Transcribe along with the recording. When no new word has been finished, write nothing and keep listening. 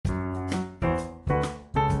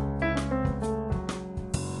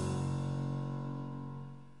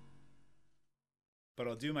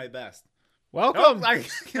I'll do my best. Welcome. Oh, I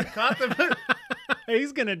caught the.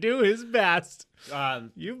 He's going to do his best.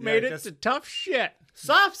 You've made it just to tough shit.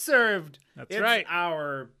 soft served. That's it's right.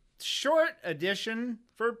 Our short edition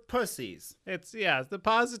for pussies. It's the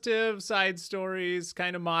positive side stories,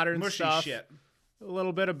 kind of modern Mushy stuff. shit. A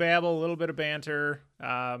little bit of babble, a little bit of banter.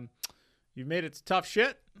 You've made it to tough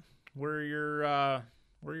shit. We're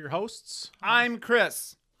your hosts. I'm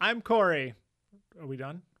Chris. I'm Corey. Are we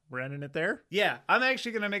done? We're ending it there? Yeah, I'm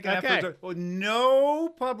actually going to make an Okay. effort. No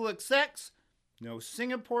public sex, no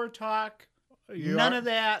Singapore talk, none of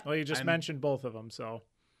that. Well, you just mentioned both of them, so.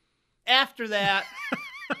 After that,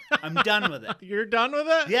 I'm done with it. You're done with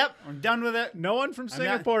it? Yep, I'm done with it. No one from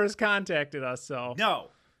Singapore has contacted us, so. No.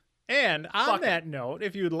 And on Fuck that note,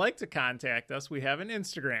 if you would like to contact us, we have an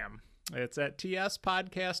Instagram. It's at TS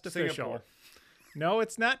Podcast Official. Singapore. No,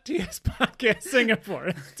 it's not TS Podcast Singapore.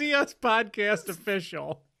 It's TS Podcast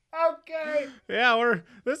Official. Okay. Yeah,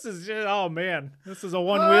 this is a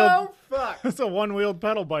one-wheeled. Oh, fuck. It's a one-wheeled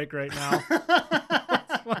pedal bike right now.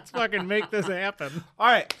 Let's fucking make this happen. All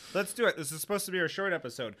right, let's do it. This is supposed to be our short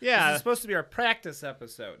episode. Yeah. This is supposed to be our practice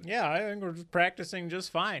episode. Yeah, I think we're just practicing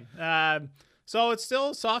just fine. So it's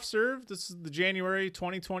still soft serve. This is the January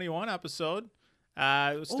 2021 episode.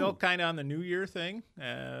 It was still kind of on the New Year thing.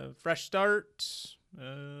 Fresh start,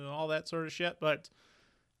 all that sort of shit. But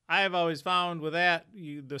I have always found with that,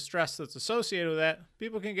 the stress that's associated with that,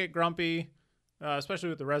 people can get grumpy, especially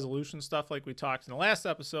with the resolution stuff like we talked in the last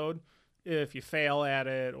episode. If you fail at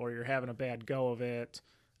it or you're having a bad go of it,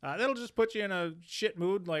 that'll just put you in a shit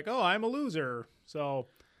mood like, oh, I'm a loser. So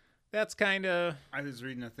that's kind of... I was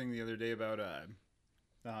reading a thing the other day about,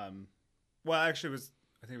 actually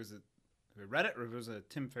I think it was a Reddit, or it was a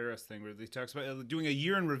Tim Ferriss thing where he talks about doing a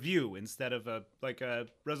year in review instead of a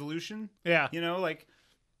resolution. Yeah. You know, like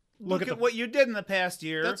look at what you did in the past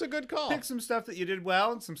year. That's a good call. Pick some stuff that you did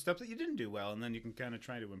well and some stuff that you didn't do well, and then you can kind of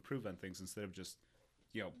try to improve on things instead of just,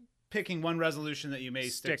 picking one resolution that you may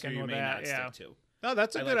stick to, you may not stick to. No,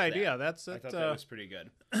 that's a good idea. I thought that was pretty good.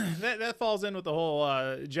 that falls in with the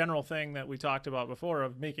whole general thing that we talked about before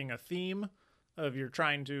of making a theme of you're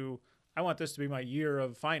trying to, I want this to be my year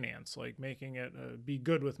of finance, like making it be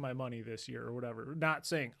good with my money this year or whatever. Not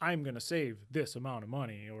saying I'm going to save this amount of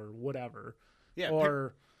money or whatever. Yeah.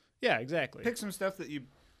 Yeah, exactly. Pick some stuff that you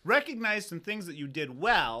recognize, some things that you did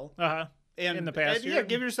well. And in the past year. Yeah,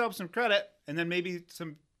 give yourself some credit, and then maybe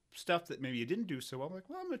some stuff that maybe you didn't do so well. I'm like,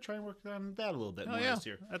 I'm going to try and work on that a little bit more this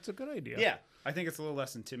year. That's a good idea. Yeah. I think it's a little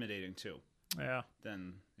less intimidating, too. Yeah.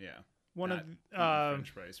 Than, Not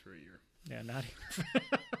French fries for a year. Yeah, not eating.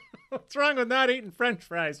 What's wrong with not eating French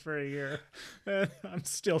fries for a year? I'm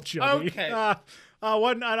still chubby. Okay.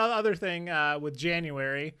 One other thing with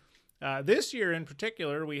January, this year in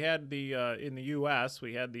particular, we had in the U.S.,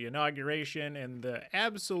 we had the inauguration and the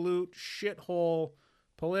absolute shithole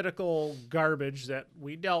political garbage that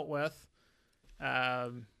we dealt with.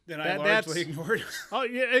 And I largely ignored. Oh,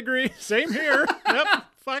 yeah, agree. Same here. Yep.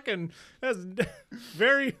 Fucking, it'll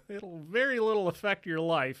very little affect your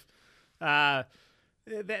life.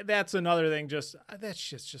 That's another thing. That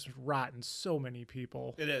shit's just rotten so many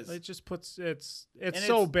people. It is. It just puts it's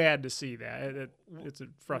so bad to see that. It's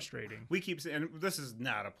frustrating. We keep saying, and this is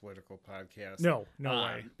not a political podcast. No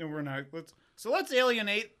way. And we're not. Let's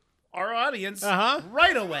alienate our audience Uh-huh.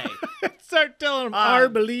 right away. Start telling them our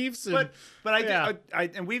beliefs. But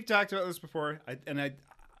and we've talked about this before.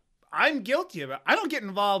 I'm guilty of it. I don't get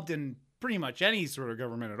involved in pretty much any sort of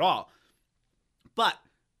government at all. But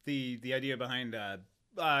the idea behind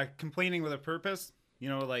complaining with a purpose,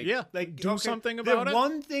 do something about it.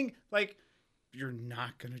 One thing, you're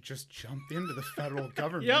not gonna just jump into the federal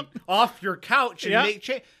government off your couch and make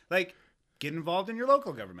change. Get involved in your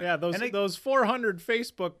local government. Yeah, those 400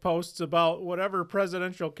 Facebook posts about whatever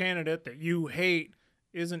presidential candidate that you hate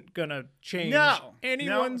isn't gonna change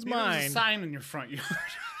anyone's mind. There's a sign in your front yard.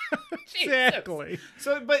 Exactly.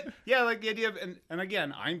 So, but the idea of, and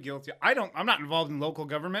again, I'm guilty. I'm not involved in local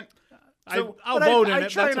government. So, I'll vote in it. I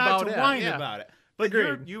try That's not about to it. whine about it. But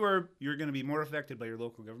Agreed. you're going to be more affected by your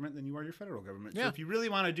local government than you are your federal government. So if you really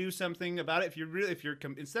want to do something about it,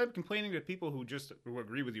 instead of complaining to people who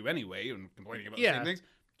agree with you anyway and complaining about the same things,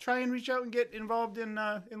 try and reach out and get involved in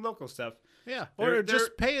local stuff. Yeah, or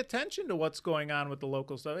just pay attention to what's going on with the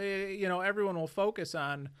local stuff. Everyone will focus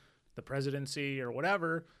on the presidency or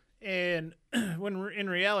whatever, and when in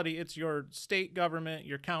reality, it's your state government,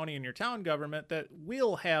 your county, and your town government that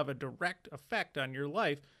will have a direct effect on your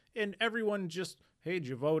life. And everyone just, hey, did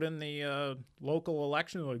you vote in the local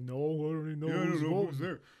election? Like, no, I don't even know who's voting.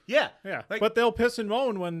 There. Yeah. But they'll piss and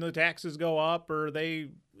moan when the taxes go up or they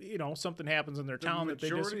something happens in their The town that they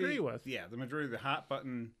disagree with. Yeah, the majority of the hot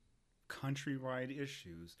button countrywide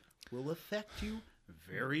issues will affect you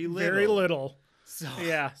very little. Very little. So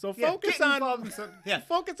Yeah. So yeah, focus get on involved in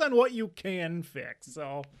focus on what you can fix.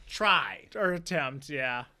 So try. or attempt,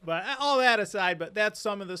 yeah. But all that aside, but that's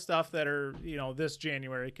some of the stuff that are this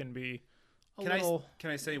January can be a little. Can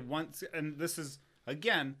I say once? And this is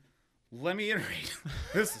again. Let me iterate.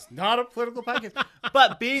 This is not a political podcast,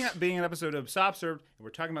 but being an episode of Soft Served, and we're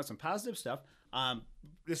talking about some positive stuff.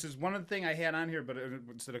 This is one of the things I had on here, but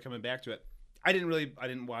instead of coming back to it, I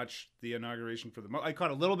didn't watch the inauguration for I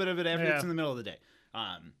caught a little bit of it after it's in the middle of the day.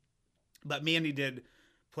 But Mandy did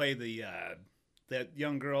play that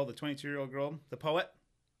young girl, the 22-year-old girl, the poet.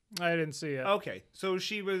 I didn't see it. Okay, so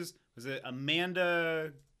she was it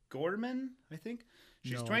Amanda Gorman? I think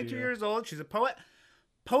she's No 22 idea. years old. She's a poet.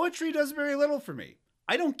 Poetry does very little for me.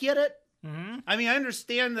 I don't get it. Mm-hmm. I mean, I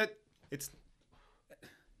understand that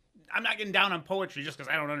I'm not getting down on poetry just because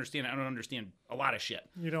I don't understand it. I don't understand a lot of shit.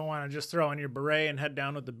 You don't want to just throw on your beret and head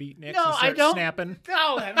down with the beatniks No, and start I don't. snapping.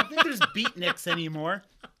 No, I don't think there's beatniks anymore.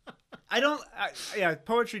 Yeah,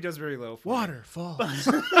 poetry does very little for me. Waterfalls.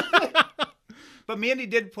 But Mandy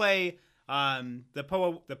did play the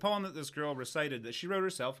poem that this girl recited that she wrote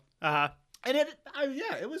herself. And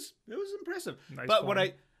it was impressive. Nice but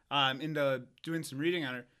poem. what into doing some reading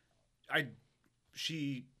on her,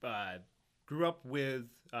 she grew up with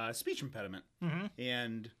speech impediment,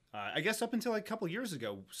 and I guess up until like a couple years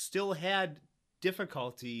ago, still had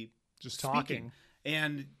difficulty Just speaking. talking.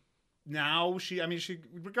 And now she,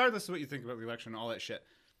 regardless of what you think about the election and all that shit,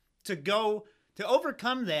 to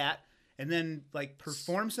overcome that. And then, like,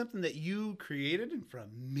 perform something that you created in front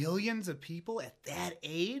of millions of people at that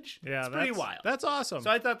age. Yeah, it's pretty wild. That's awesome.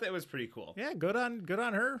 So I thought that was pretty cool. Yeah, good on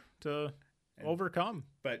her to overcome.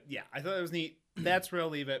 But yeah, I thought it was neat. That's where I'll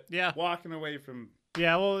leave it. Yeah. Walking away from.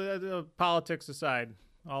 Yeah, well, politics aside,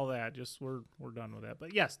 all that, just we're done with that.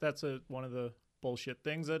 But yes, that's one of the bullshit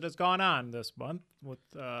things that has gone on this month with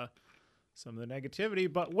some of the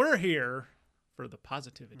negativity. But we're here for the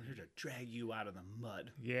positivity. We're here to drag you out of the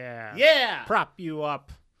mud. Yeah. Yeah. Prop you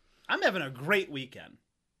up. I'm having a great weekend.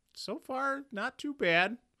 So far, not too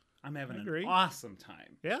bad. I'm having I an agree. awesome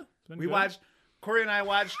time. Yeah. It's been We good. watched. Corey and I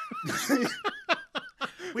watched.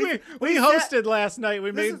 We sat- hosted last night.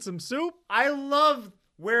 We made is- some soup. I love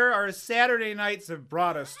where our Saturday nights have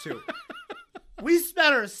brought us to. We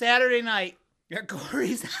spent our Saturday night at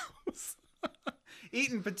Corey's house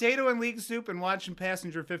eating potato and leek soup and watching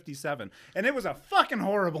Passenger 57. And it was a fucking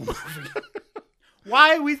horrible movie.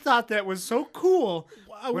 Why we thought that was so cool.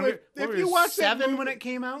 If you watch that 7 movie- when it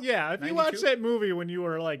came out? Yeah, if you 92? watched that movie when you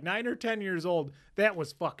were like 9 or 10 years old, that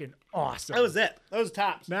was fucking awesome. That was it. That was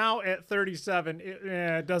tops. Now at 37,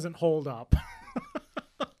 it doesn't hold up.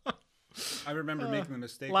 I remember making the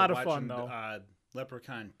mistake lot of of watching fun, though.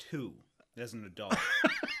 Leprechaun 2 as an adult.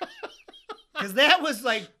 Because that was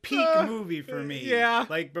like peak movie for me. Yeah.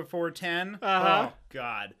 Like before 10. Uh-huh. Oh,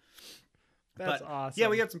 God. That's But, awesome. Yeah,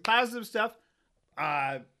 we got some positive stuff.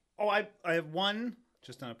 I have one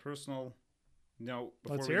just on a personal note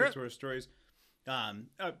before Let's we hear get it. to our stories. I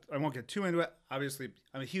won't get too into it. Obviously,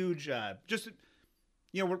 I'm a huge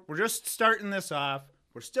we're just starting this off.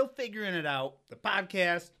 We're still figuring it out. The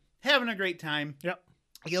podcast, having a great time. Yep.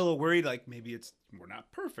 I get a little worried, like maybe we're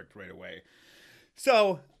not perfect right away.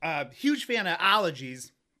 So, huge fan of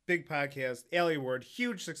Ologies, big podcast, Allie Ward,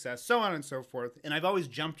 huge success, so on and so forth. And I've always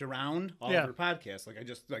jumped around all of her podcasts. Like I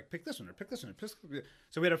just pick this one or pick this one.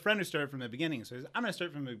 So we had a friend who started from the beginning. So I'm going to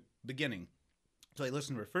start from the beginning. So I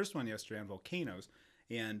listened to her first one yesterday on volcanoes,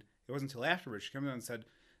 and it wasn't until afterwards she came in and said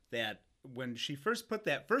that when she first put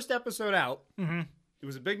that first episode out, it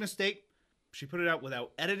was a big mistake. She put it out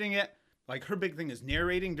without editing it. Like her big thing is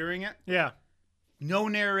narrating during it. Yeah. No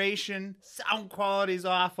narration, sound quality's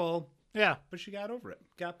awful, Yeah. but she got over it,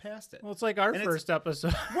 got past it. Well, it's like our And first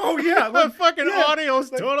episode. Oh yeah, The fucking yeah.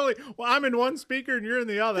 audio's totally. Well, I'm in one speaker and you're in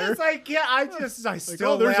the other. It's like, yeah, I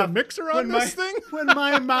still there's a laugh mixer on when this thing? When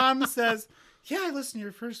my mom says, yeah, I listened to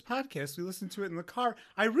your first podcast. We listened to it in the car.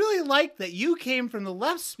 I really like that you came from the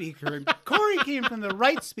left speaker and Corey came from the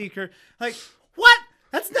right speaker. Like, what?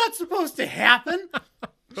 That's not supposed to happen.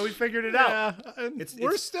 But we figured it out. Yeah, and we're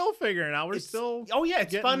it's- still figuring it out. We're still. Oh yeah,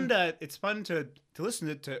 it's getting- fun to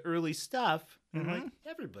listen to early stuff. And like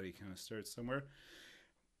everybody kind of starts somewhere.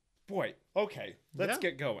 Boy, okay, let's Yeah.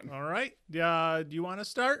 get going. All right. Do you want to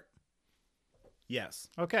start? Yes.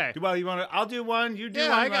 Okay. Well, you want to? I'll do one. You do Yeah,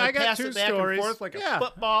 one. I You wanna got pass two it back stories. and forth like Yeah. a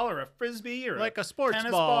football or a frisbee or Like a sports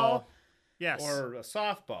tennis ball. Yes. or a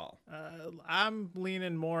softball. I'm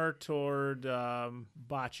leaning more toward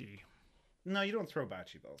bocce. No, you don't throw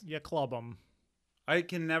bocce balls. You club them. I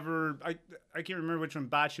can never. I can't remember which one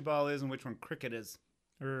bocce ball is and which one cricket is.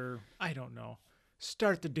 Or I don't know.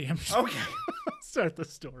 Start the damn show. Okay. Start the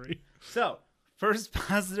story. So, first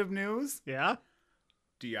positive news. Yeah?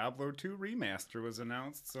 Diablo 2 Remaster was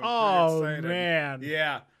announced. So Oh, pretty excited. man.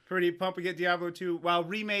 Yeah. Pretty pumped to get Diablo 2. Well,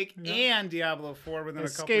 remake and Diablo 4 within a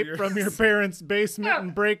couple Escape years. from your parents' basement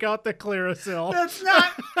and break out the Clearasil.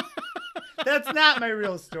 That's not my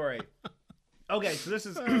real story. Okay, so this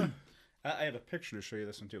is... I have a picture to show you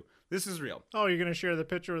this one, too. This is real. Oh, you're going to share the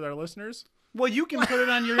picture with our listeners? Well, you can put it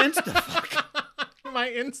on your Insta. My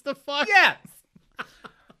Instafuck? Yes.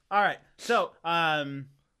 All right. So, and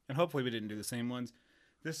hopefully we didn't do the same ones.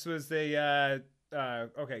 This was the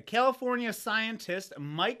California scientist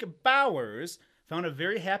Mike Bowers found a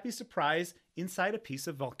very happy surprise inside a piece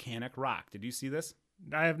of volcanic rock. Did you see this?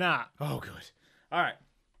 I have not. Oh, good. All right.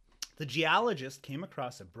 The geologist came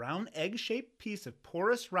across a brown egg-shaped piece of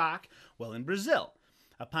porous rock while in Brazil.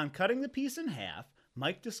 Upon cutting the piece in half,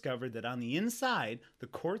 Mike discovered that on the inside, the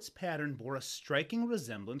quartz pattern bore a striking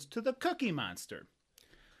resemblance to the Cookie Monster.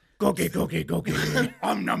 Cookie.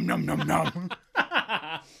 Nom nom nom nom.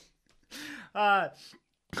 Oh,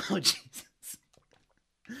 Jesus.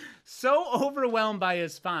 So overwhelmed by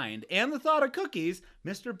his find and the thought of cookies,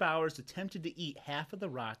 Mr. Bowers attempted to eat half of the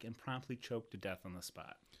rock and promptly choked to death on the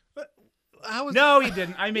spot. No, he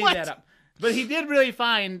didn't. I made that up. But he did really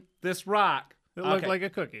find this rock. It looked like a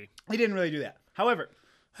cookie. He didn't really do that. However,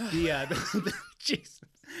 Jesus.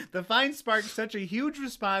 The find sparked such a huge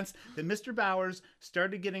response that Mr. Bowers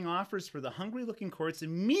started getting offers for the hungry-looking quartz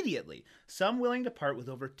immediately, some willing to part with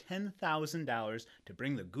over $10,000 to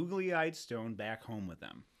bring the googly-eyed stone back home with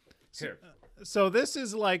them. Here. So this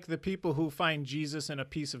is like the people who find Jesus in a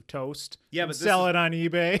piece of toast and but sell it on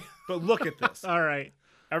eBay. But look at this. All right.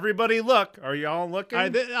 Everybody look. Are y'all looking?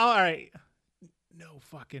 All right. No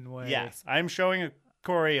fucking way. Yes. I'm showing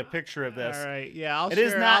Corey a picture of this. All right. Yeah, I'll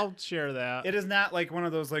share that. It is not like one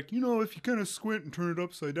of those, like, if you kind of squint and turn it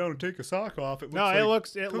upside down and take a sock off, it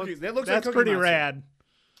looks it looks it looks that's like Cookie pretty Monster. rad.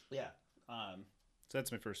 Yeah. So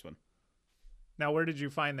that's my first one. Now, where did you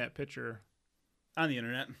find that picture? On the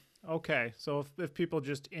internet. Okay. So if people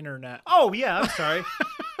just internet. Oh, yeah. I'm sorry.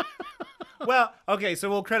 Well, okay, so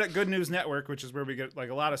we'll credit Good News Network, which is where we get like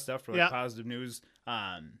a lot of stuff for positive news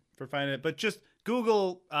for finding it. But just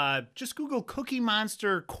Google Cookie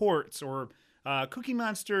Monster quartz or Cookie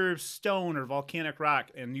Monster stone or volcanic rock,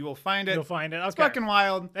 and you will find it. You'll find it. Okay. It's fucking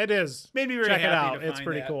wild. It is. Made me very Check happy it out. to It's find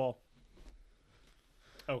pretty that. cool.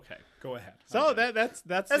 Okay, go ahead. So Okay. that's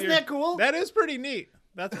Isn't that cool? That is pretty neat.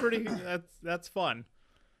 That's pretty. that's fun.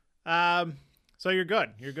 So you're good.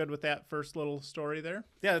 You're good with that first little story there.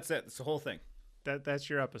 Yeah, that's it. That's the whole thing. That's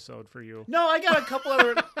your episode for you. No, I got a couple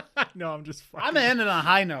other. No, I'm just. I'm gonna end it on a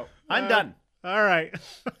high note. I'm done. All right.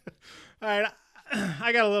 All right.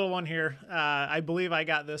 I got a little one here. I believe I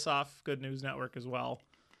got this off Good News Network as well.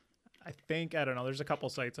 I don't know. There's a couple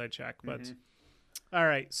sites I check, but all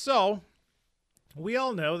right. So we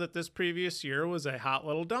all know that this previous year was a hot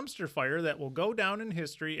little dumpster fire that will go down in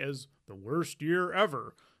history as the worst year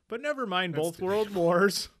ever. But never mind both world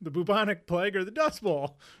wars, the bubonic plague, or the Dust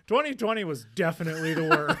Bowl. 2020 was definitely the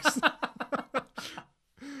worst.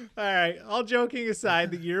 All right, all joking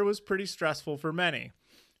aside, the year was pretty stressful for many.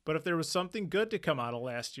 But if there was something good to come out of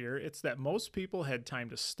last year, it's that most people had time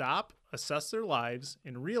to stop, assess their lives,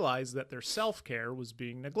 and realize that their self-care was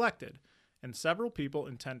being neglected. And several people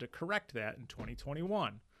intend to correct that in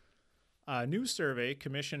 2021. A new survey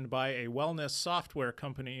commissioned by a wellness software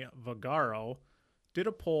company, Vagaro, did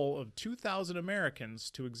a poll of 2,000 Americans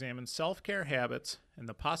to examine self-care habits and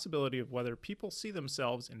the possibility of whether people see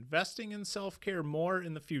themselves investing in self-care more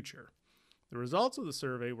in the future. The results of the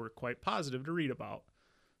survey were quite positive to read about.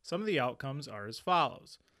 Some of the outcomes are as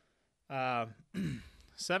follows.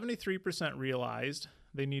 73% realized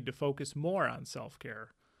they need to focus more on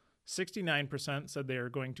self-care. 69% said they are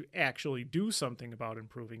going to actually do something about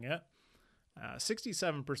improving it.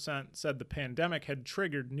 67% said the pandemic had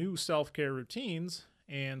triggered new self-care routines,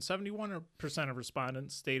 and 71% of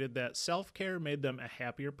respondents stated that self-care made them a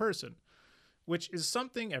happier person, which is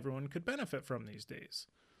something everyone could benefit from these days.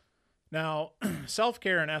 Now,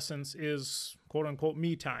 self-care in essence is quote-unquote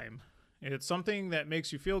me time. It's something that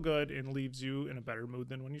makes you feel good and leaves you in a better mood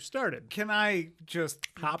than when you started. Can I just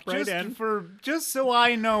hop right in? Just so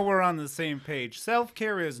I know we're on the same page,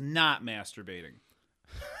 self-care is not masturbating.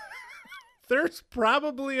 There's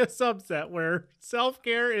probably a subset where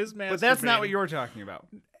self-care is masturbating. But that's not what you're talking about.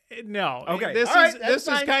 No. Okay. This All is right, that's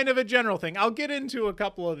fine. kind of a general thing. I'll get into a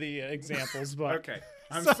couple of the examples, but Okay.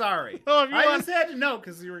 I'm sorry. Oh, if you I want- just had to know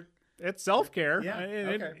because you were... It's self-care. Yeah,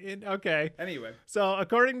 okay. Okay. Anyway. So,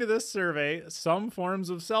 according to this survey, some forms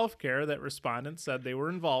of self-care that respondents said they were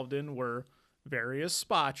involved in were various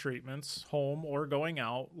spa treatments, home or going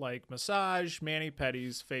out, like massage,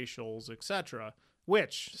 mani-pedis, facials, etc.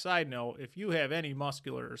 Which, side note, if you have any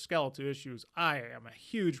muscular or skeletal issues, I am a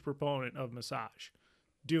huge proponent of massage.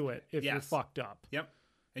 Do it if you're Yes. fucked up. Yep.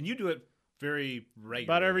 And you do it very regularly.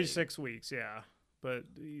 About every 6 weeks, yeah. But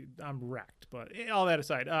I'm wrecked. But all that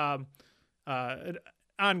aside,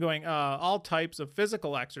 ongoing, all types of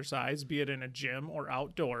physical exercise, be it in a gym or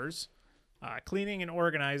outdoors, cleaning and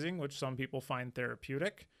organizing, which some people find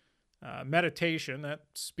therapeutic, meditation, that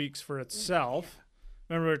speaks for itself.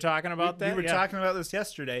 Remember we were talking about that? We were talking about this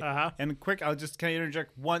yesterday. Uh-huh. And quick, I'll just kind of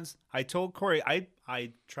interject once. I told Corey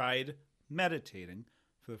I tried meditating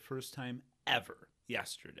for the first time ever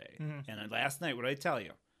yesterday. Mm-hmm. And then last night, what did I tell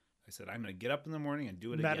you? I said, I'm going to get up in the morning and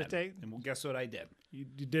do it Meditate? again. And well, guess what I did? You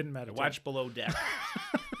didn't I meditate. watched Below Deck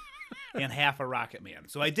and half a Rocket Man.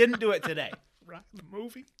 So I didn't do it today. The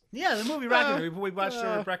movie? Yeah, the movie Rocket Man. We watched it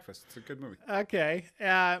at breakfast. It's a good movie. Okay.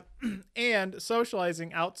 And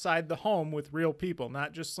socializing outside the home with real people,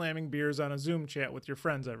 not just slamming beers on a Zoom chat with your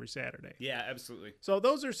friends every Saturday. Yeah, absolutely. So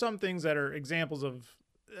those are some things that are examples of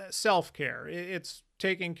self-care. It's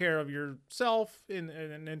taking care of yourself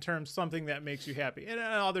in terms of something that makes you happy. And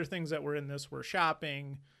other things that were in this were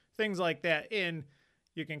shopping, things like that. And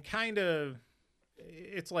you can kind of,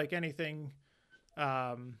 it's like anything,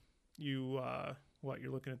 you're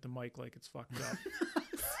looking at the mic like it's fucked up.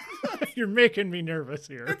 You're making me nervous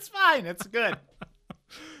here. It's fine. It's good.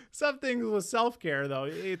 Some things with self-care, though,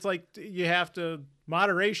 it's like you have to,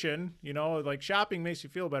 moderation, like shopping makes you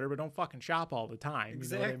feel better, but don't fucking shop all the time.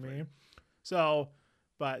 Exactly. You know what I mean? So,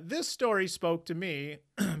 but this story spoke to me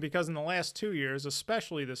because in the last 2 years,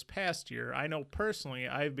 especially this past year, I know personally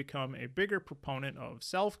I've become a bigger proponent of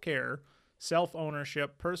self-care,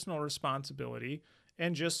 self-ownership, personal responsibility,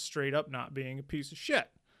 and just straight up not being a piece of shit.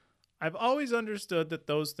 I've always understood that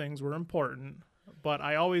those things were important, but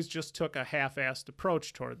I always just took a half-assed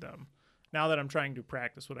approach toward them. Now that I'm trying to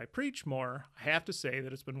practice what I preach more, I have to say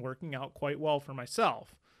that it's been working out quite well for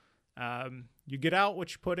myself. You get out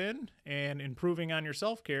what you put in, and improving on your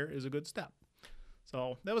self-care is a good step.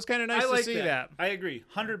 So that was kind of nice to see that. I agree,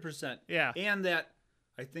 100%. Yeah. And that,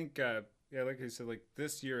 I think, like I said, like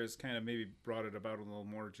this year has kind of maybe brought it about a little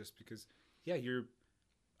more just because,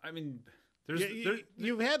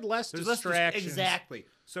 You've had less there's distractions. Exactly.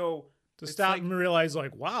 So to it's stop like and realize,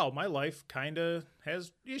 like, wow, my life kind of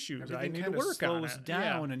has issues. I everything need to kind of work on slows it.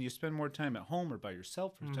 down, and you spend more time at home or by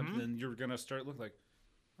yourself or something, then you're gonna start looking like,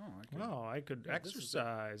 I could this is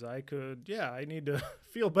exercise. I need to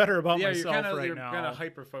feel better about myself you're now. kind of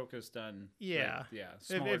hyper focused on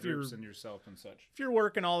smaller groups and yourself and such. If you're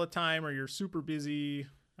working all the time or you're super busy,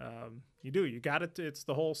 you got it. It's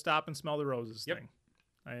the whole stop and smell the roses thing.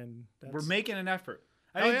 And we're making an effort.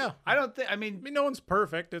 I mean, no one's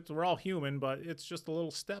perfect. We're all human, but it's just the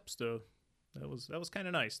little steps to. That was kind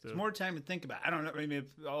of nice. It's more time to think about. I don't know. Maybe if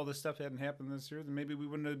all this stuff hadn't happened this year, then maybe we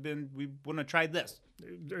wouldn't have tried this.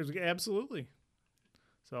 Absolutely.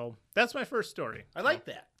 So that's my first story. I like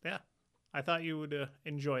that. Yeah, I thought you would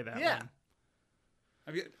enjoy that. Yeah. One.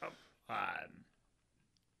 I mean,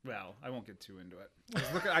 well, I won't get too into it.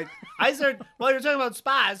 I started while you're talking about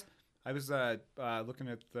spas. I was looking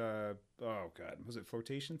at the was it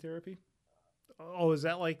flotation therapy? Oh, is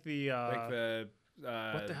that like the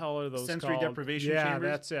what the hell are those sensory called? deprivation yeah, chambers?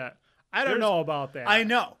 that's it. I don't know about that. I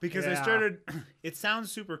know because I Yeah. started. It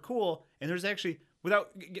sounds super cool, and there's actually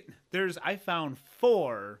I found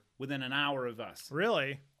 4 within an hour of us.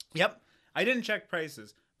 Really? Yep. I didn't check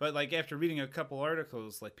prices, but like after reading a couple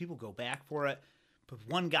articles, like people go back for it. But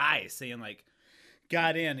one guy saying like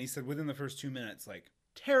got in, he said within the first 2 minutes, like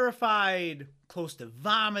terrified, close to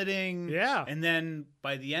vomiting. Yeah. And then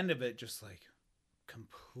by the end of it, just like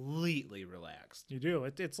completely relaxed. You do.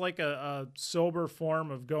 It's like a sober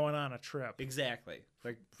form of going on a trip. Exactly.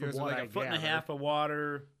 Like From there's what like I a foot and a gather. half of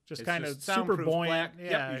water. Just It's kind of super soundproof buoyant. black.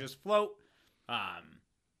 Yeah. Yep, you just float.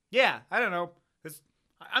 Yeah, I don't know.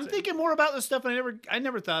 I'm thinking more about this stuff I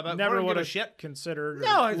never thought about. Never would would have have shit. considered or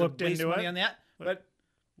No, I looked waste into money it. on that. But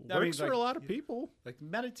I mean, Works for like, a lot of people. like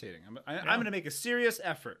meditating. I'm going to make a serious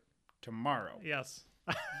effort tomorrow. Yes.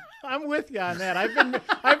 I'm with you on that.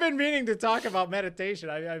 I've been meaning to talk about meditation.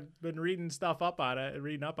 I've been reading up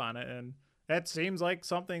on it, and that seems like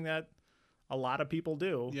something that a lot of people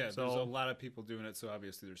do. Yeah, so, there's a lot of people doing it, so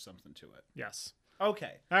obviously there's something to it. yes.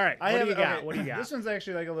 Okay. All right. What do you got? okay, What do you got? This one's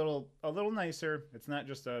actually like a little nicer. It's not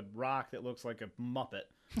just a rock that looks like a Muppet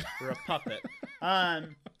or a puppet.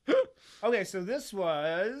 Okay, so this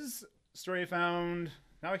was a story I found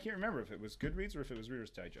Now I can't remember if it was Goodreads or if it was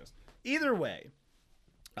Reader's Digest. Either way,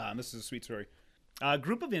 this is a sweet story. A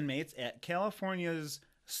group of inmates at California's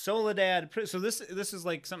Soledad. So this is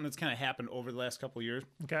like something that's kind of happened over the last couple of years.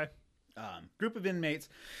 Okay. Group of inmates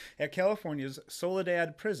at California's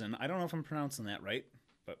Soledad prison. I don't know if I'm pronouncing that right,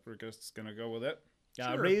 but we're just gonna go with it.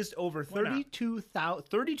 Sure. Raised over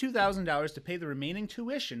 $32,000 to pay the remaining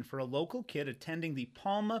tuition for a local kid attending the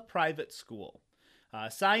Palma private school.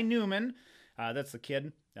 Cy Newman, that's the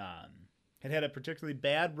kid, had a particularly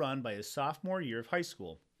bad run by his sophomore year of high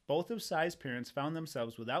school. Both of Cy's parents found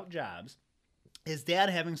themselves without jobs, his dad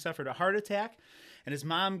having suffered a heart attack, and his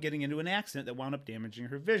mom getting into an accident that wound up damaging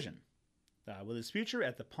her vision. With his future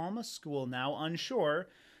at the Palma school now unsure,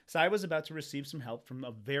 Cy was about to receive some help from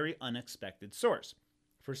a very unexpected source.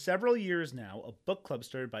 For several years now, a book club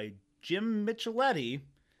started by Jim Micheletti,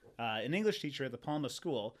 an English teacher at the Palma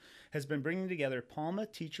school, has been bringing together Palma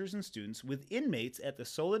teachers and students with inmates at the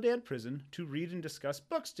Soledad prison to read and discuss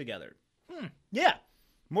books together. Yeah.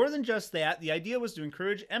 More than just that, the idea was to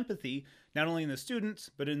encourage empathy, not only in the students,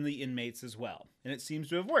 but in the inmates as well. And it seems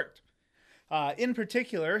to have worked. In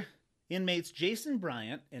particular, inmates Jason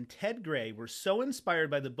Bryant and Ted Gray were so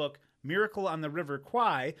inspired by the book Miracle on the River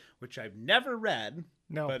Kwai, which I've never read.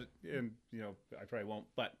 No. But, I probably won't.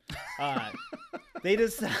 But they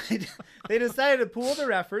decided to pool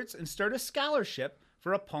their efforts and start a scholarship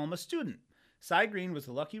for a Palma student. Cy Green was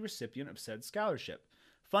the lucky recipient of said scholarship,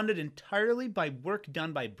 funded entirely by work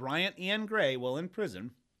done by Bryant and Gray while in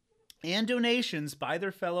prison, and donations by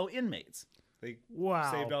their fellow inmates. They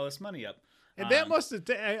saved all this money up. And that must have,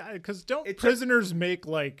 because don't prisoners make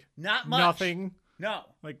like not much. Nothing? No,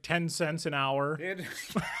 like 10 cents an hour. It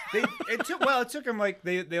took them like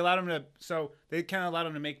they allowed them to, so they kind of allowed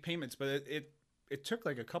them to make payments, but it took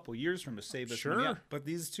like a couple years for them to save this money up. But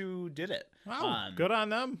these two did it. Wow, good on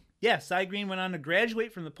them. Yeah, Cy Green went on to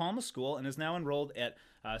graduate from the Palma School and is now enrolled at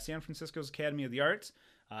San Francisco's Academy of the Arts.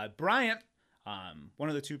 Bryant, one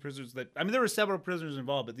of the two prisoners there were several prisoners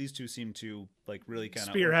involved, but these two seemed to like really kind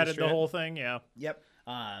of spearheaded the whole thing. Yeah. Yep.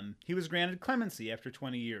 He was granted clemency after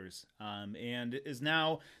 20 years and is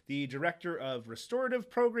now the director of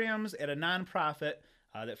restorative programs at a nonprofit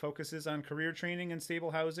that focuses on career training and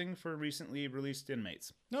stable housing for recently released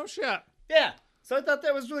inmates. No shit. Yeah. So I thought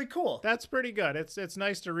that was really cool. That's pretty good. It's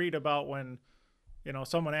nice to read about when,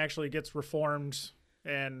 someone actually gets reformed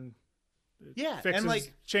and fixes, and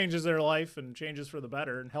changes their life and changes for the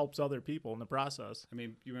better and helps other people in the process. I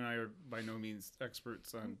mean, you and I are by no means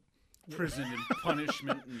experts on prison and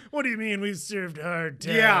punishment. And... What do you mean we served hard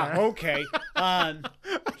time? Yeah, okay.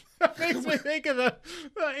 Makes me think of the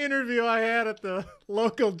interview I had at the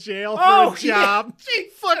local jail for a job. Yeah.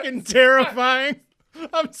 Fucking terrifying.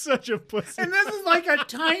 I'm such a pussy. And this is like a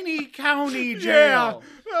tiny county jail.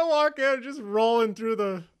 Yeah. I walk in just rolling through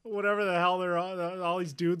the whatever the hell they're all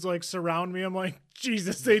these dudes like surround me. I'm like,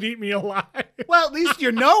 Jesus, they'd eat me alive. Well, at least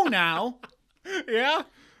you know now. Yeah.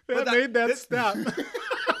 That made that step.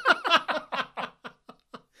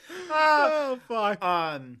 Oh fuck.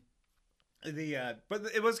 But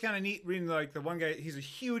it was kind of neat reading like the one guy. He's a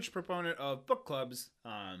huge proponent of book clubs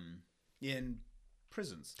in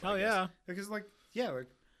prisons. Oh yeah, because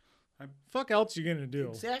fuck else you gonna do?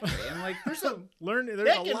 Exactly, and like there's a lot of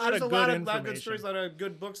good stories, a lot of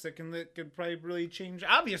good books that could probably really change.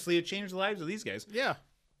 Obviously, it changed the lives of these guys. Yeah.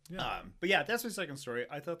 But yeah, that's my second story.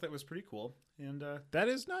 I thought that was pretty cool, and that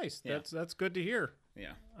is nice. Yeah. That's good to hear.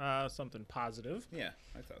 Yeah. Something positive. Yeah,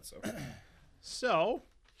 I thought so. So,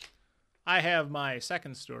 I have my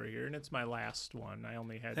second story here, and it's my last one. I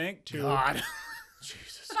only had two. God.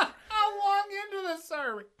 Jesus. How long into this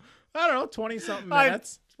are we? I don't know, 20-something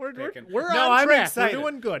minutes. We're on I'm track. Excited. We're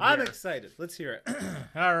doing good. I'm excited. Let's hear it.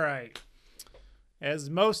 All right. As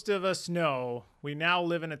most of us know, we now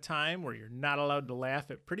live in a time where you're not allowed to laugh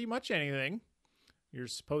at pretty much anything. You're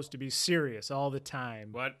supposed to be serious all the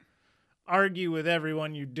time. What? Argue with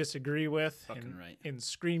everyone you disagree with. Fucking right. And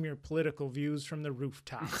scream your political views from the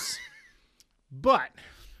rooftops. But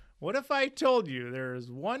what if I told you there is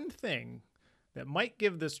one thing that might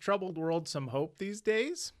give this troubled world some hope these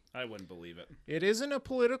days? I wouldn't believe it. It isn't a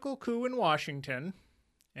political coup in Washington,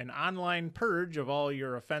 an online purge of all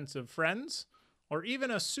your offensive friends, or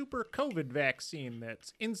even a super COVID vaccine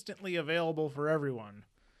that's instantly available for everyone.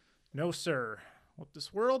 No, sir. What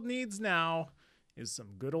this world needs now is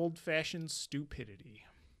some good old-fashioned stupidity.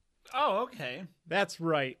 Oh, okay. That's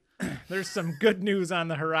right. There's some good news on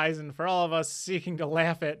the horizon for all of us seeking to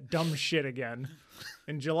laugh at dumb shit again.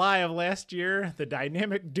 In July of last year, the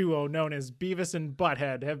dynamic duo known as Beavis and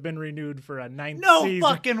Butthead have been renewed for a 9th No season.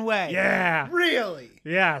 fucking way. Yeah. Really?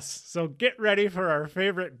 Yes. So get ready for our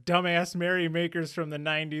favorite dumbass merrymakers from the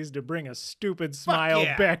 90s to bring a stupid smile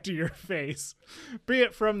yeah. back to your face. Be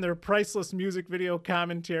it from their priceless music video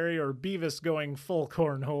commentary or Beavis going full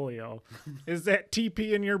cornholio. Is that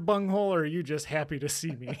TP in your bunghole, or are you just happy to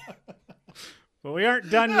see me? But we aren't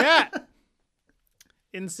done yet.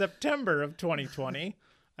 In September of 2020,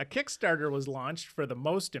 a Kickstarter was launched for the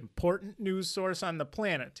most important news source on the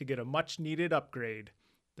planet to get a much-needed upgrade.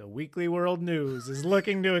 The Weekly World News is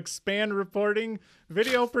looking to expand reporting,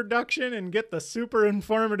 video production, and get the super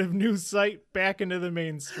informative news site back into the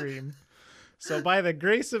mainstream. So by the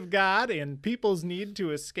grace of God and people's need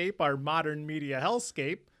to escape our modern media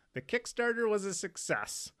hellscape, the Kickstarter was a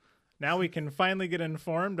success. Now we can finally get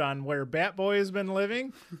informed on where Batboy has been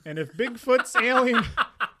living and if Bigfoot's alien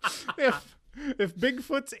if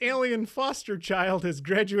Bigfoot's alien foster child has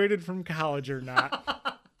graduated from college or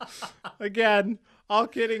not. Again, all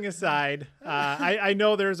kidding aside, I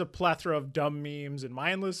know there's a plethora of dumb memes and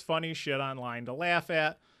mindless funny shit online to laugh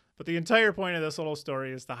at, but the entire point of this little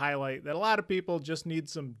story is to highlight that a lot of people just need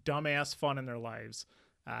some dumbass fun in their lives.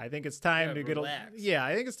 I think it's time to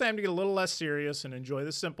I think it's time to get a little less serious and enjoy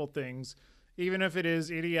the simple things, even if it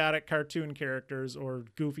is idiotic cartoon characters or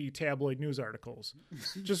goofy tabloid news articles.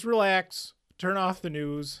 Just relax, turn off the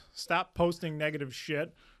news, stop posting negative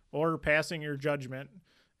shit or passing your judgment,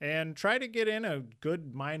 and try to get in a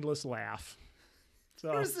good mindless laugh.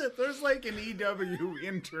 So There's like an EW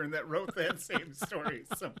intern that wrote that same story.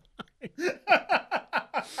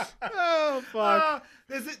 oh fuck!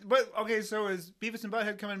 Is it? But okay, so is Beavis and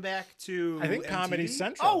Butthead coming back to? I think MTV? Comedy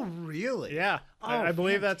Central. Oh, really? Yeah, Oh, I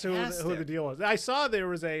believe that's who fantastic. the deal was. I saw there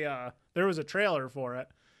was a trailer for it,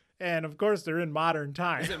 and of course they're in modern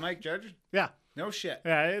times. Is it Mike Judge? Yeah, No shit.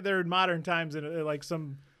 yeah, they're in modern times, and like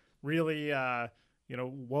some really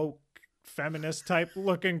woke feminist type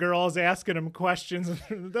looking girls asking them questions.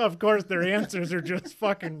 Of course their answers are just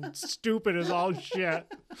fucking stupid as all shit.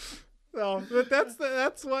 So, but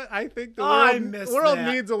that's what I think the world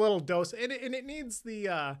that. needs, a little dose, and it needs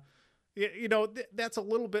the that's a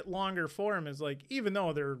little bit longer form. Is like, even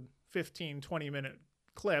though they're 15-20 minute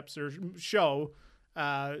clips or show,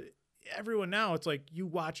 everyone now, it's like you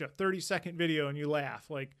watch a 30-second video and you laugh.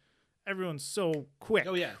 Like, everyone's so quick.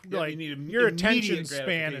 Oh yeah. Like, you need your attention immediate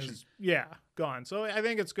span gratification. is gone. So I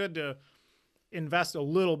think it's good to invest a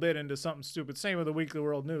little bit into something stupid. Same with the Weekly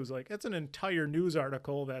World News. Like, it's an entire news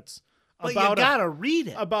article that's But about you gotta read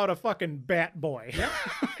it. about a fucking bat boy.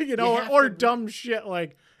 Yeah. Or dumb shit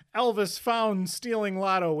like Elvis found stealing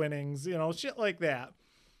lotto winnings, shit like that.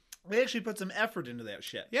 They actually put some effort into that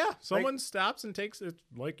shit. Yeah, someone stops and takes it,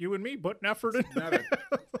 like you and me, putting effort in.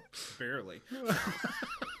 Barely.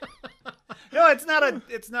 No, it's not a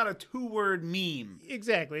 2-word meme.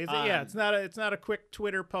 Exactly. It's not a quick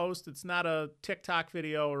Twitter post. It's not a TikTok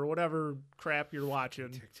video or whatever crap you're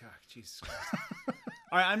watching. TikTok, Jesus Christ.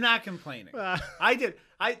 All right, I'm not complaining.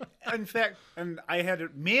 In fact,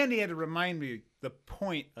 Mandy had to remind me the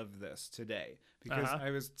point of this today because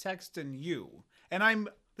I was texting you, and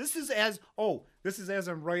this is as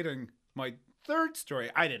I'm writing my third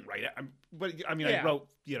story. I didn't write it, I wrote,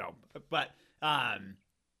 but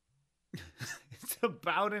it's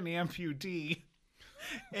about an amputee,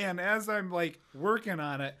 and as I'm like working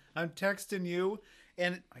on it, I'm texting you,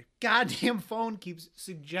 and my goddamn phone keeps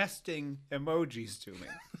suggesting emojis to me.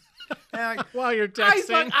 And While you're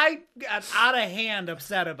texting, I got out of hand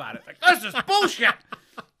upset about it. Like, this is bullshit.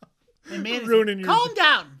 And man, Ruining your- calm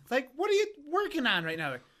down. It's like, what are you working on right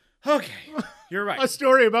now? Like, okay, you're right. a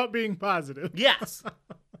story about being positive. Yes.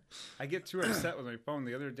 I get too upset with my phone.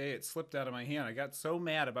 The other day, it slipped out of my hand. I got so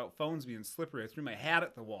mad about phones being slippery, I threw my hat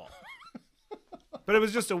at the wall. But it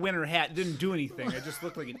was just a winter hat. It didn't do anything. I just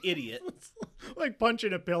looked like an idiot. Like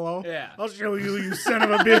punching a pillow. Yeah. I'll show you, you son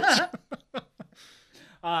of a bitch.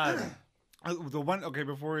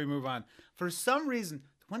 Before we move on, for some reason,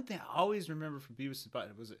 the one thing I always remember from Beavis and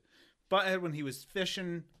Butthead was Butthead when he was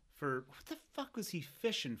fishing for, what the fuck was he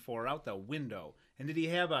fishing for out the window? And did he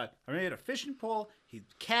have he had a fishing pole, he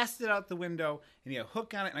cast it out the window, and he had a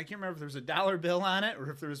hook on it, and I can't remember if there was a dollar bill on it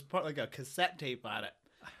or if there was like a cassette tape on it.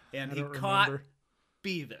 And he caught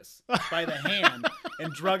Beavis by the hand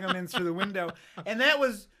and drug him in through the window. And that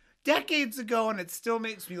was decades ago, and it still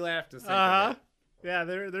makes me laugh to think of it. Yeah,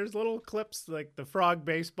 there's little clips like the frog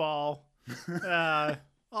baseball,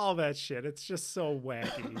 all that shit. It's just so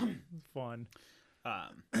wacky, fun.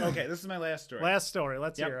 Okay, this is my last story. Last story.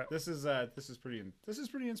 Let's hear it. This is pretty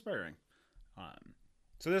inspiring.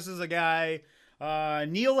 So this is a guy,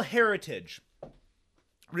 Neil Heritage.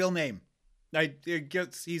 Real name. It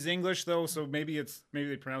gets he's English though, so maybe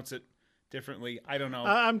they pronounce it differently. I don't know.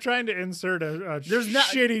 I'm trying to insert a There's not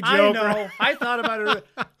shitty joke. I know. I thought about it.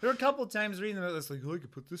 There were a couple of times reading about this, like, oh, I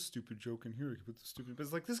could put this stupid joke in here. I could put this stupid. But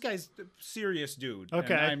it's like, this guy's a serious dude.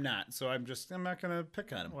 Okay. And I'm not. So I'm not gonna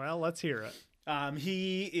pick on him. Well, let's hear it.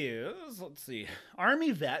 He is, let's see,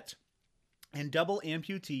 Army vet and double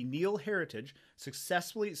amputee Neil Heritage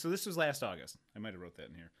successfully. So this was last August. I might have wrote that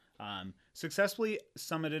in here. Successfully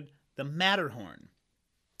summited the Matterhorn.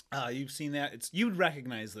 You've seen that. You'd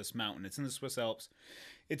recognize this mountain. It's in the Swiss Alps.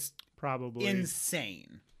 It's Probably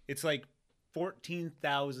insane. It's like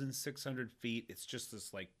 14,600 feet. It's just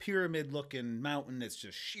this like pyramid looking mountain. It's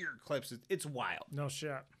just sheer cliffs. It's wild. No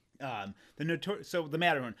shit. The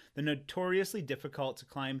Matterhorn, the notoriously difficult to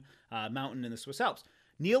climb mountain in the Swiss Alps.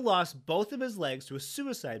 Neil lost both of his legs to a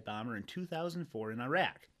suicide bomber in 2004 in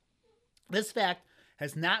Iraq. This fact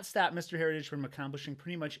has not stopped Mr. Heritage from accomplishing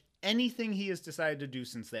pretty much anything he has decided to do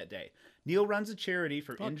since that day. Neil runs a charity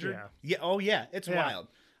for injured. Yeah. It's wild.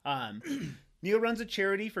 Neil runs a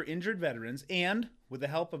charity for injured veterans, and with the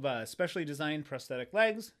help of specially designed prosthetic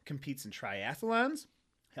legs, competes in triathlons.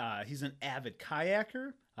 He's an avid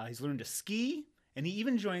kayaker. He's learned to ski, and he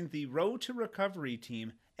even joined the Road to Recovery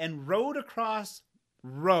team and rode across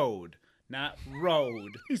road, not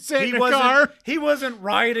road. He sat in a car. He wasn't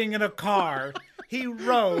riding in a car. He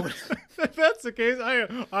rode. If that's the case,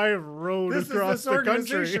 I have rode across the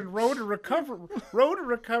country. Road to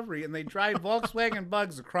Recovery, and they drive Volkswagen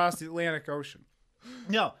Bugs across the Atlantic Ocean.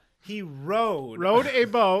 No, he rode a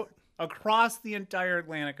boat across the entire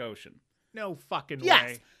Atlantic Ocean. No fucking Yes,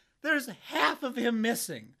 way. there's half of him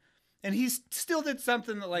missing, and he still did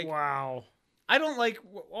something that like Wow. I don't like.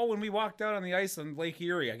 Oh, when we walked out on the ice on Lake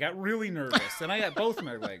Erie, I got really nervous, and I got both of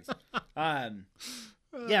my legs.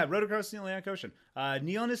 Yeah, rode across the Atlantic Ocean.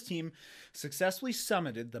 Neil and his team successfully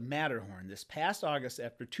summited the Matterhorn this past August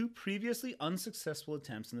after 2 previously unsuccessful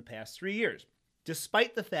attempts in the past 3 years,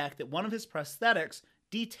 despite the fact that one of his prosthetics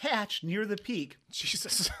detached near the peak.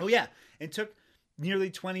 Jesus. Oh, yeah, and took nearly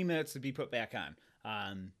 20 minutes to be put back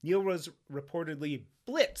on. Neil was reportedly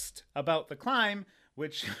blitzed about the climb,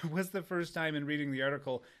 which was the first time in reading the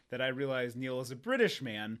article that I realized Neil is a British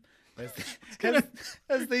man,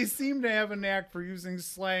 as they seem to have a knack for using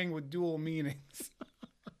slang with dual meanings.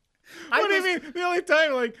 What do you mean? The only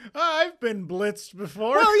time, like, I've been blitzed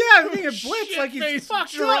before. Well, yeah, being a blitz, like he's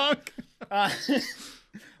fucked drunk. Up.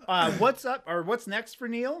 What's next for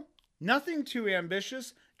Neil? Nothing too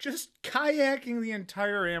ambitious, just kayaking the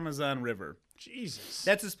entire Amazon River. Jesus.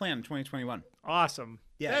 That's his plan in 2021. Awesome.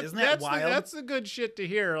 Yeah, isn't that wild? That's the good shit to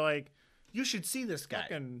hear. Like, you should see this guy.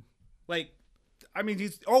 fucking... Like, I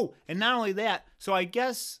mean, and not only that, so I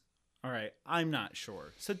guess, all right, I'm not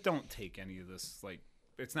sure. So don't take any of this, like,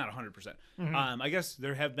 it's not 100%. Mm-hmm. I guess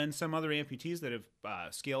there have been some other amputees that have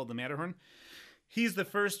scaled the Matterhorn. He's the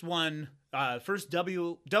first one, first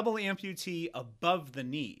double amputee above the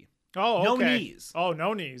knee. Oh, okay. No knees. Oh,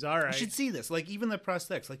 no knees. All right. You should see this. Like, even the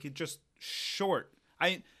prosthetics, like, it's just short.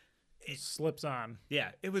 It slips on.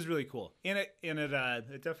 Yeah, it was really cool. And it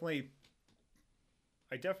definitely...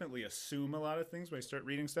 I definitely assume a lot of things when I start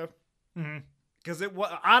reading stuff. Because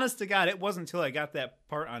honest to God, it wasn't until I got that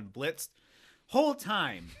part on Blitzed. Whole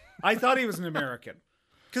time, I thought he was an American.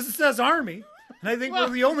 Because it says Army. And I think we're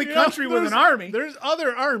the only country with an army. There's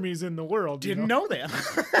other armies in the world. Didn't know that.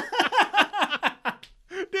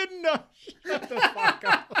 Didn't know. Shut the fuck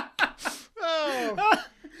up. Oh,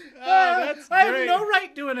 that's great. I have no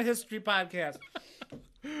right doing a history podcast.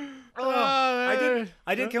 I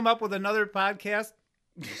did come up with another podcast.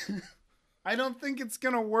 I don't think it's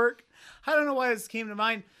gonna work. I don't know why this came to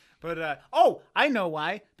mind, but I know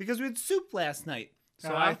why. Because we had soup last night,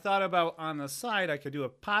 so I thought about on the side I could do a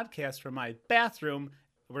podcast from my bathroom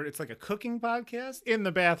where it's like a cooking podcast in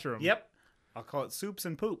the bathroom. Yep, I'll call it Soups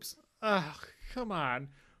and Poops. Oh, come on,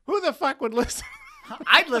 who the fuck would listen?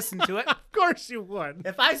 I'd listen to it. Of course you would.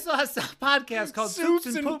 If I saw a podcast called Soups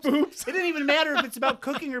and Poops, it didn't even matter if it's about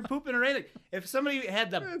cooking or pooping or anything. If somebody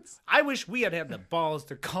had I wish we had the balls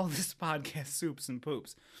to call this podcast Soups and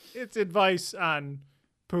Poops. It's advice on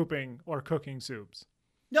pooping or cooking soups.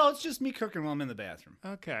 No, it's just me cooking while I'm in the bathroom.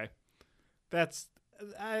 Okay. That's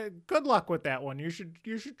good luck with that one. You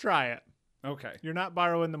should try it. Okay. You're not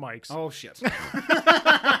borrowing the mics. Oh shit.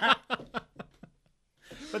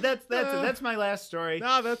 But that's my last story.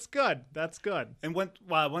 No, that's good. That's good. And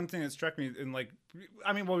one thing that struck me in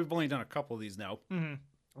we've only done a couple of these now,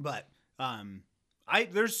 but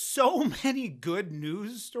there's so many good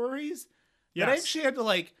news stories that I actually had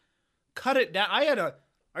to cut it down. I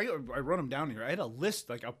wrote them down here. I had a list,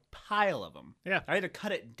 like a pile of them. Yeah. I had to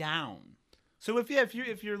cut it down. So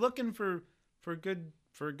if you're looking for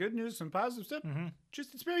good news and positive stuff,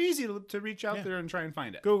 just it's very easy to reach out there and try and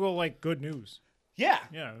find it. Google like good news. Yeah.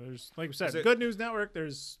 Yeah, there's like we said, Good News Network.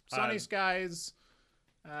 There's Sunny Skies.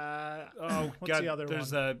 What's the other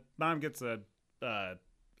one? Mom gets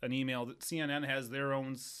an email that CNN has their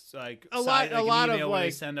own a lot of where like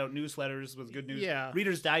they send out newsletters with good news. Yeah.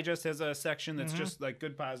 Reader's Digest has a section that's just like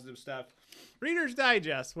good positive stuff. Reader's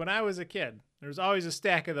Digest. When I was a kid, there was always a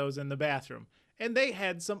stack of those in the bathroom, and they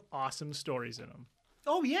had some awesome stories in them.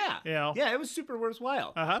 Oh yeah, Yeah, it was super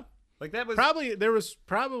worthwhile. Like that was there was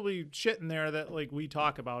probably shit in there that like we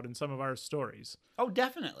talk about in some of our stories. Oh,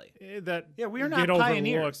 definitely. That we are not get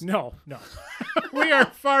pioneers. No, we are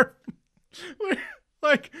far.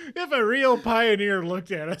 Like if a real pioneer looked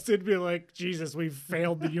at us, it'd be like, Jesus, we've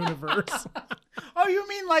failed the universe. Oh, you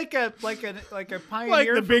mean like a pioneer, like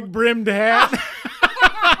the big brimmed hat.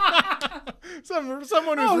 Someone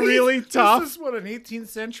who's really tough. This is what an 18th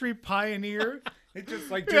century pioneer. It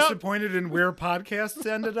just like disappointed in where podcasts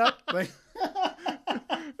ended up. Like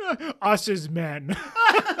us as men.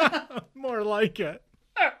 More like it.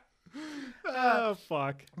 Oh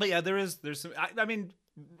fuck. But yeah, there's some. I mean,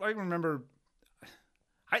 I remember.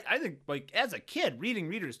 I think like as a kid reading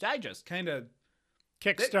Reader's Digest kind of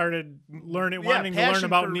kickstarted wanting to learn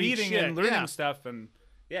about reading shit. and learning stuff, and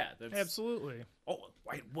that's absolutely. Oh,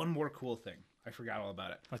 wait, one more cool thing. I forgot all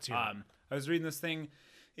about it. Let's hear it. I was reading this thing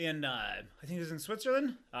in I think it was in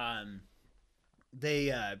Switzerland.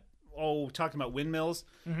 They talking about windmills,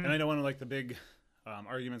 and I know one of like the big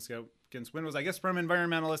arguments against windmills, I guess from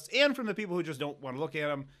environmentalists and from the people who just don't want to look at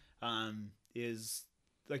them, is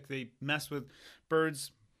like they mess with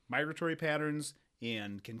birds' migratory patterns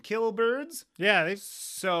and can kill birds. Yeah,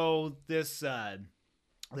 so this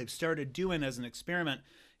they've started doing as an experiment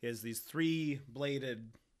is these 3-bladed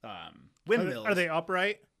windmills. Are they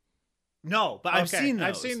upright? No, but I've seen those.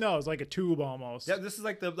 I've seen those, like a tube almost. Yeah, this is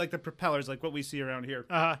like the propellers, like what we see around here.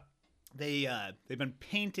 They've been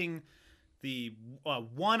painting the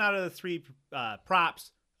 1 out of the 3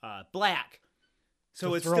 props black,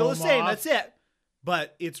 so it's still the same. That's it,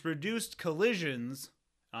 but it's reduced collisions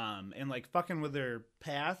and like fucking with their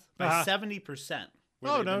path by 70%.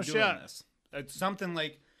 Oh no shit! This. It's something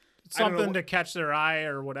like. Something to catch their eye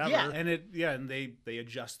or whatever. Yeah, and they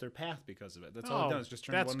adjust their path because of it. That's all it does. Just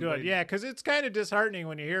turn that's one good. blade. Yeah, because it's kind of disheartening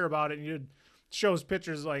when you hear about it and it shows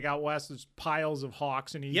pictures like out west. There's piles of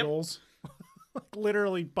hawks and eagles, like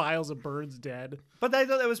literally piles of birds dead. But I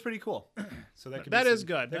thought that was pretty cool. So that is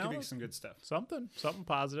good. That could be some good stuff. Something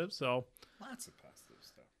positive. So lots of positive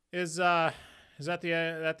stuff. Is that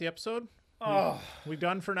the episode? Oh, we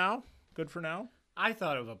done for now? Good for now. I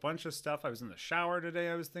thought of a bunch of stuff. I was in the shower today.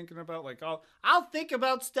 I was thinking about like I'll think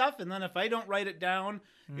about stuff, and then if I don't write it down,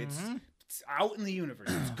 it's out in the universe.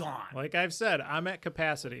 It's gone. Like I've said, I'm at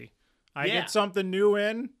capacity. I get something new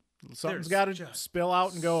in, something's got to spill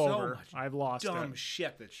out and go over. I've lost dumb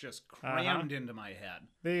shit that's just crammed into my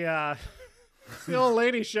head. The old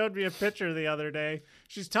lady showed me a picture the other day.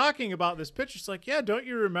 She's talking about this picture. She's like, "Yeah, don't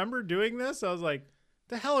you remember doing this?" I was like,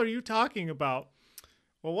 "The hell are you talking about?"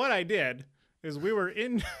 Well, what I did is we were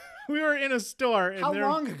in a store. And how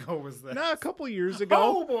long ago was that? No, a couple years ago.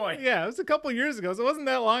 Oh boy. Yeah, it was a couple years ago, so it wasn't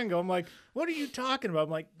that long ago. I'm like, what are you talking about?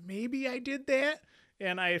 I'm like, maybe I did that.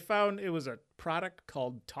 And I found it was a product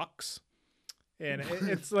called Tux. And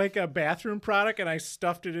it's like a bathroom product, and I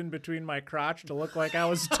stuffed it in between my crotch to look like I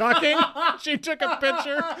was tucking. She took a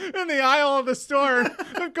picture in the aisle of the store.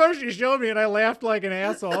 Of course, she showed me, and I laughed like an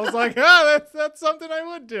asshole. I was like, that's something I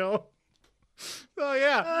would do. So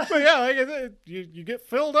yeah, but yeah, like I said, you get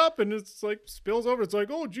filled up and it's like spills over. It's like,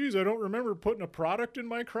 oh geez, I don't remember putting a product in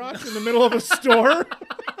my crotch in the middle of a store.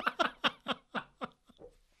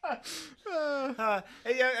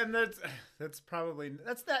 Yeah, and that's probably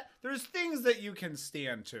that. There's things that you can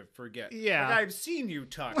stand to forget. Yeah, like I've seen you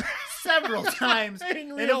talk several times,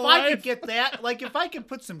 and if I could get that, like if I could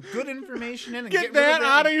put some good information in and get that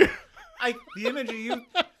out of you, the image of you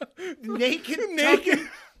naked. Tucking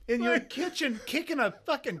in your kitchen, kicking a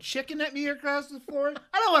fucking chicken at me across the floor.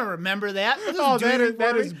 I don't want to remember that.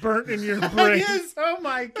 That is burnt in your brain. It is. Oh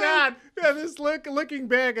my god. Yeah, this looking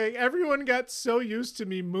back, everyone got so used to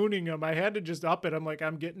me mooning them. I had to just up it. I'm like,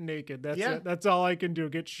 I'm getting naked. That's it. That's all I can do.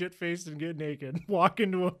 Get shit faced and get naked. Walk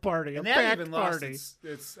into a party. And a that even party. Lost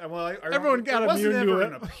its well, everyone got immune to it.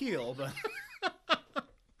 An appeal, but.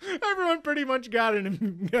 Everyone pretty much got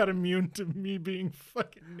immune to me being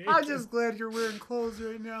fucking naked. I'm just glad you're wearing clothes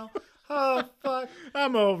right now. Oh, fuck.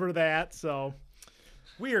 I'm over that, so.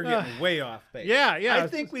 We are getting way off base. Yeah. I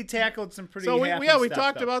think we tackled some pretty. So we happy we stuff,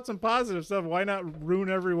 talked though. about some positive stuff. Why not ruin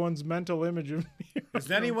everyone's mental image of me?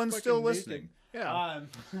 Is anyone still listening? Yeah.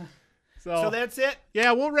 So that's it.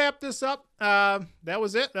 Yeah, we'll wrap this up. That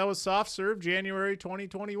was it. That was Soft Serve January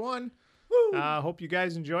 2021. Hope you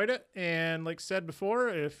guys enjoyed it. And like I said before,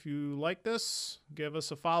 if you like this, give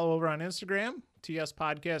us a follow over on Instagram, TS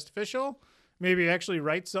Podcast Official. Maybe actually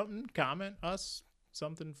write something, comment us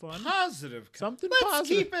something fun. Positive. Something Let's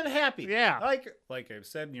positive. keep it happy. Yeah. Like I've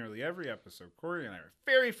said nearly every episode, Corey and I are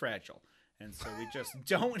very fragile. And so we just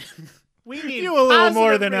don't. We need You a little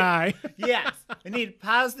more positive than I. Yes. We need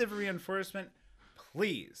positive reinforcement.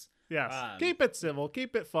 Please. Yes. Keep it civil.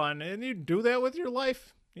 Keep it fun. And you do that with your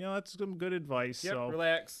life. You know, that's some good advice. Yep. So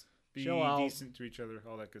Relax. Be chill out. decent to each other.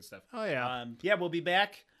 All that good stuff. Oh, yeah. Yeah, we'll be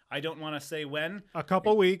back. I don't want to say when. A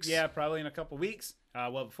couple weeks. Yeah, probably in a couple weeks.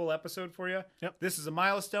 We'll have a full episode for you. Yep. This is a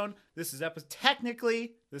milestone. This is episode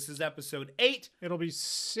 8. It'll be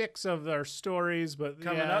 6 of our stories, but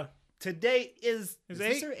Coming yeah. up. Today is Is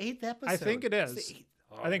this eight? our 8th episode? I think it It's is. the 8th.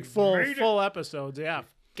 Oh, I think we made it. full episodes. Yeah.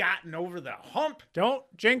 Gotten over the hump. Don't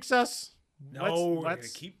jinx us. No, we're let's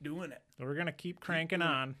gonna keep doing it. we're gonna keep cranking doing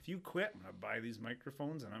it. on. If you quit, I'm gonna buy these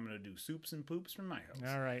microphones and I'm gonna do soups and poops from my house.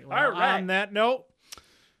 All right. Well, All right. On that note,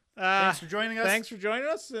 Thanks for joining us. Thanks for joining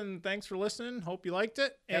us, and thanks for listening. Hope you liked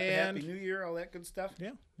it. And Happy New Year, all that good stuff.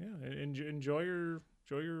 yeah. Enjoy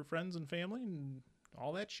your friends and family and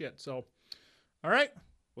all that shit. So, all right.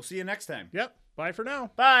 We'll see you next time. Yep. Bye for now.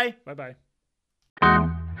 Bye. Bye.